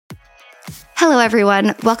Hello,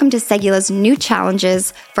 everyone. Welcome to Segula's New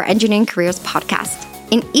Challenges for Engineering Careers podcast.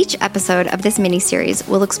 In each episode of this mini-series,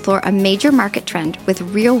 we'll explore a major market trend with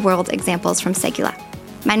real-world examples from Segula.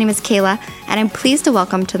 My name is Kayla, and I'm pleased to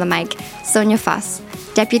welcome to the mic Sonia Fuss,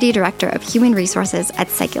 Deputy Director of Human Resources at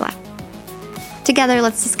Segula. Together,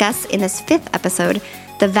 let's discuss in this fifth episode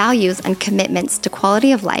the values and commitments to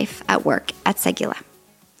quality of life at work at Segula.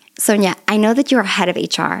 Sonia, I know that you're head of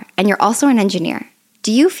HR, and you're also an engineer.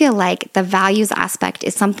 Do you feel like the values aspect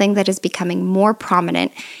is something that is becoming more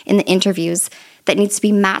prominent in the interviews that needs to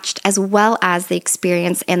be matched as well as the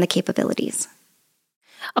experience and the capabilities?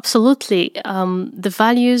 Absolutely. The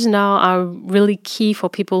values now are really key for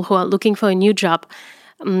people who are looking for a new job.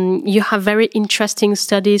 You have very interesting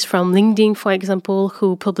studies from LinkedIn, for example,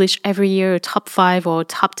 who publish every year a top 5 or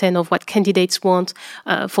top 10 of what candidates want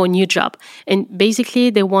for a new job. And basically,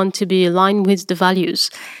 they want to be aligned with the values.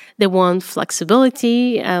 They want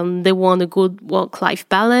flexibility, they want a good work-life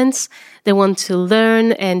balance, they want to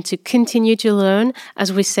learn and to continue to learn,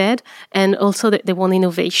 as we said, and also they want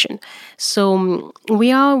innovation. So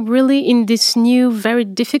we are really in this new, very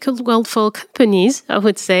difficult world for companies, I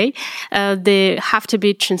would say. They have to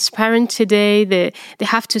be transparent today, they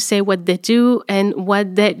have to say what they do and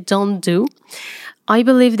what they don't do. I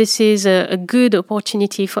believe this is a good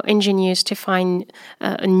opportunity for engineers to find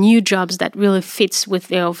new jobs that really fits with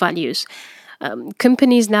their values.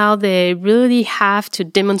 Companies now, they really have to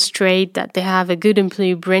demonstrate that they have a good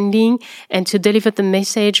employee branding and to deliver the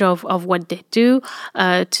message of what they do,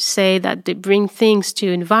 to say that they bring things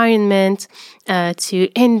to environment, to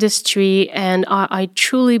industry. And I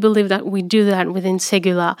truly believe that we do that within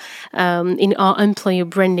Segula in our employee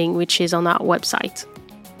branding, which is on our website.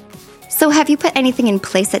 So have you put anything in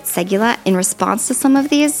place at Segula in response to some of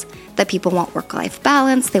these? That people want work-life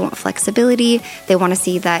balance, they want flexibility, they want to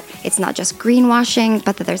see that it's not just greenwashing,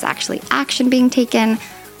 but that there's actually action being taken.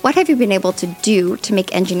 What have you been able to do to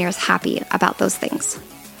make engineers happy about those things?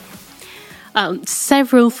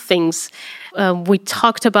 Several things. We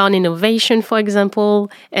talked about innovation, for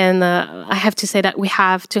example, and I have to say that we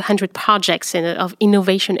have 200 projects of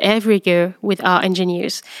innovation every year with our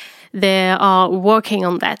engineers. They are working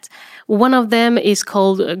on that. One of them is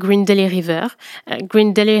called Green Daily River.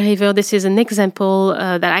 Green Daily River, this is an example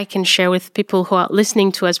that I can share with people who are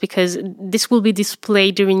listening to us because this will be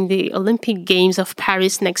displayed during the Olympic Games of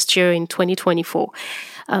Paris next year in 2024.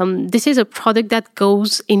 This is a product that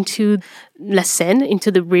goes into La Seine,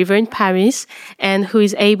 into the river in Paris, and who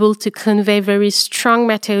is able to convey very strong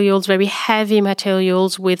materials, very heavy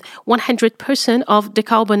materials with 100% of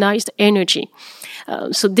decarbonized energy.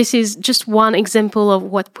 So this is just one example of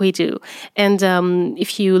what we do. And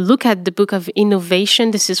if you look at the book of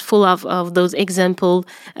innovation, this is full of those examples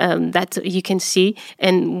that you can see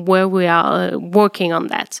and where we are working on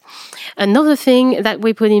that. Another thing that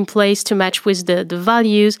we put in place to match with the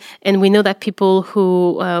values, and we know that people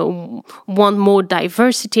who want more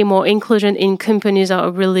diversity, more inclusion in companies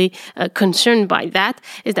are really concerned by that,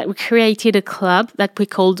 is that we created a club that we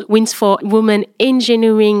called Wins for Women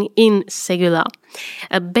Engineering in Segula.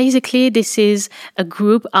 Basically, this is a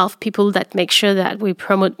group of people that make sure that we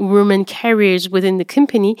promote women careers within the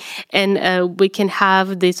company and we can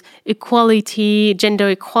have this equality, gender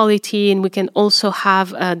equality, and we can also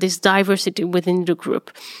have this diversity within the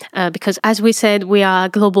group. Because as we said, we are a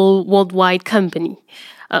global, worldwide company.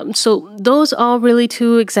 So those are really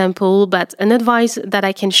two examples, but an advice that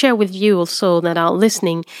I can share with you also that are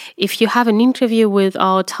listening, if you have an interview with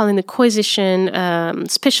our talent acquisition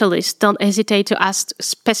specialist, don't hesitate to ask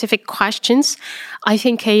specific questions. I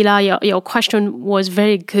think, Kayla, your question was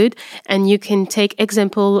very good, and you can take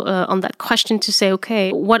example on that question to say,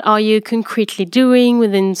 okay, what are you concretely doing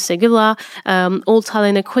within Segula? All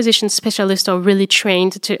talent acquisition specialists are really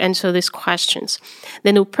trained to answer these questions.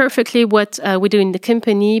 They know perfectly what we do in the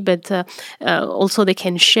company, but also they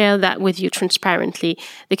can share that with you transparently.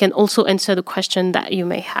 They can also answer the question that you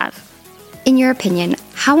may have. In your opinion,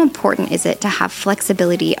 how important is it to have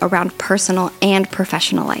flexibility around personal and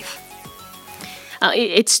professional life?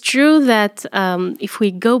 It's true that if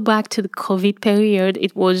we go back to the COVID period,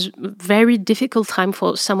 it was a very difficult time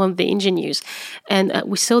for some of the engineers. And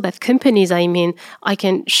we saw that companies, I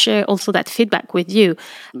can share also that feedback with you.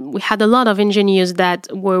 We had a lot of engineers that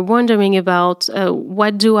were wondering about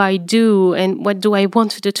what do I do and what do I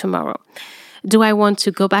want to do tomorrow. do I want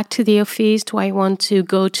to go back to the office? Do I want to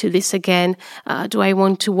go to this again? Do I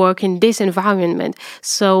want to work in this environment?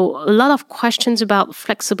 So a lot of questions about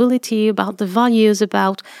flexibility, about the values,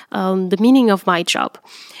 about the meaning of my job.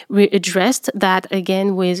 We addressed that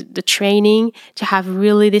again with the training to have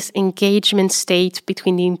really this engagement state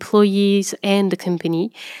between the employees and the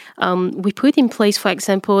company. We put in place, for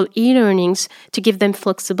example, e-learnings to give them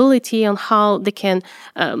flexibility on how they can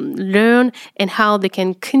learn and how they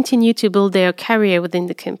can continue to build their career within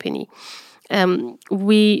the company.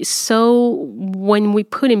 We saw when we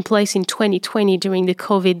put in place in 2020 during the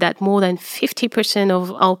COVID that more than 50%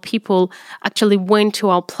 of our people actually went to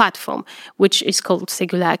our platform, which is called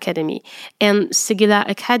Segula Academy. And Segula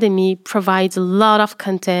Academy provides a lot of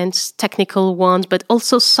contents, technical ones, but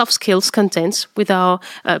also soft skills contents with our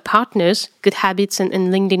partners, Good Habits and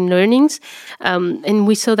LinkedIn Learnings. And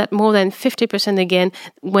we saw that more than 50% again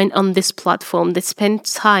went on this platform. They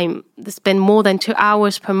spend more than 2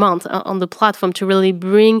 hours per month on the platform to really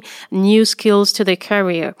bring new skills to their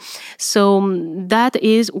career. So that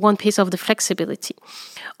is one piece of the flexibility.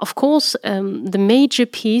 Of course, the major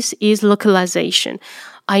piece is localization.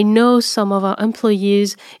 I know some of our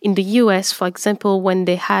employees in the US, for example, when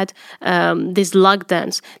they had these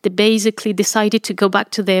lockdowns, they basically decided to go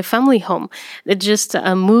back to their family home. They just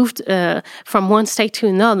moved from one state to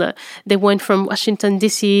another. They went from Washington,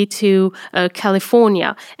 D.C. to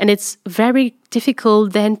California. And it's very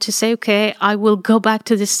difficult then to say, okay, I will go back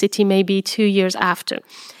to this city maybe 2 years after.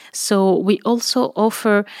 So we also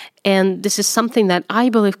offer, and this is something that I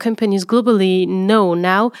believe companies globally know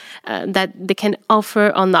now, that they can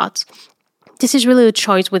offer or not. This is really a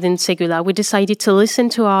choice within Segula. We decided to listen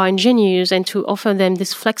to our engineers and to offer them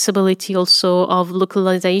this flexibility also of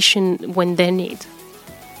localization when they need.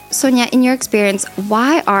 Sonia, in your experience,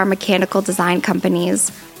 why are mechanical design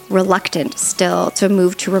companies reluctant still to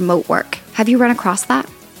move to remote work? Have you run across that?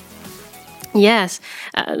 Yes,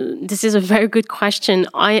 this is a very good question.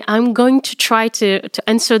 I'm going to try to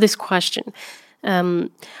answer this question.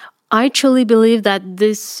 I truly believe that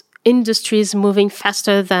this industry is moving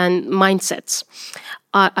faster than mindsets.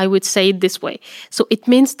 I would say it this way. So it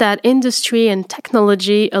means that industry and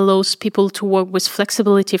technology allows people to work with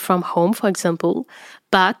flexibility from home, for example.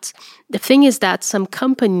 But the thing is that some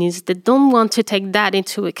companies, they don't want to take that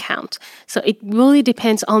into account. So it really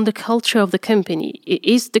depends on the culture of the company.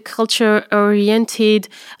 Is the culture oriented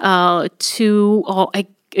to or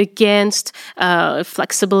against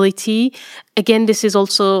flexibility? Again, this is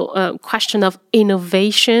also a question of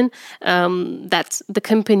innovation that the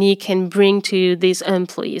company can bring to these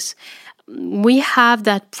employees. We have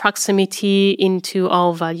that proximity into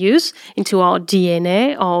our values, into our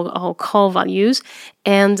DNA, our core values.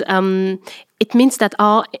 And it means that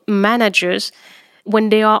our managers, when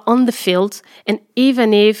they are on the field, and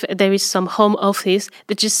even if there is some home office,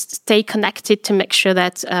 they just stay connected to make sure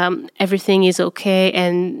that everything is okay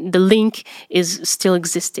and the link is still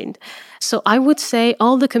existing. So I would say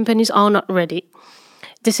all the companies are not ready.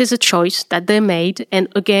 This is a choice that they made. And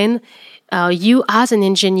again, you as an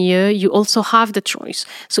engineer, you also have the choice.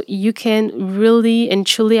 So you can really and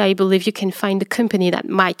truly, I believe you can find a company that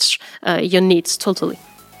matches your needs totally.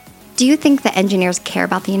 Do you think that engineers care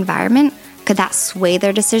about the environment? Could that sway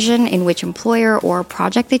their decision in which employer or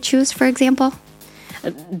project they choose, for example?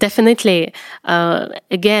 Definitely.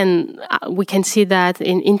 Again, we can see that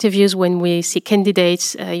in interviews when we see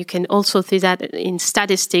candidates. You can also see that in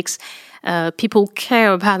statistics. People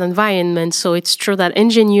care about environment, so it's true that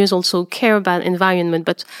engineers also care about environment.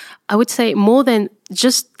 But I would say more than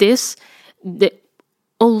just this, they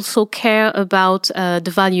also care about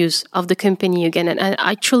the values of the company again. And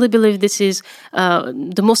I truly believe this is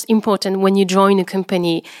the most important when you join a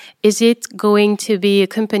company. Is it going to be a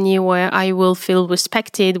company where I will feel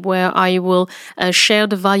respected, where I will share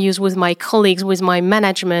the values with my colleagues, with my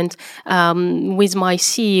management, with my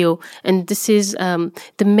CEO? And this is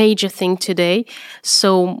the major thing today.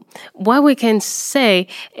 So what we can say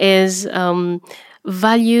is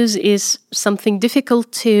values is something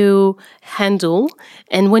difficult to handle.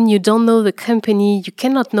 And when you don't know the company, you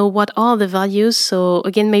cannot know what are the values. So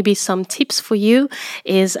again, maybe some tips for you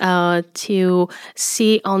is to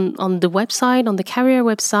see on the website, on the career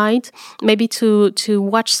website, maybe to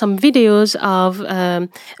watch some videos of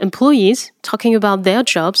employees talking about their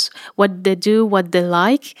jobs, what they do, what they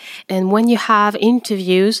like. And when you have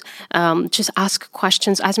interviews, just ask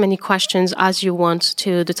questions, as many questions as you want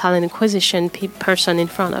to the talent acquisition person in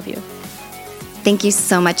front of you. Thank you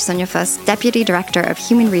so much, Sonia Fuss, Deputy Director of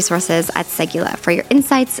Human Resources at Segula, for your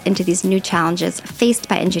insights into these new challenges faced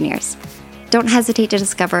by engineers. Don't hesitate to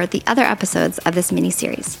discover the other episodes of this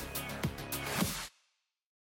mini-series.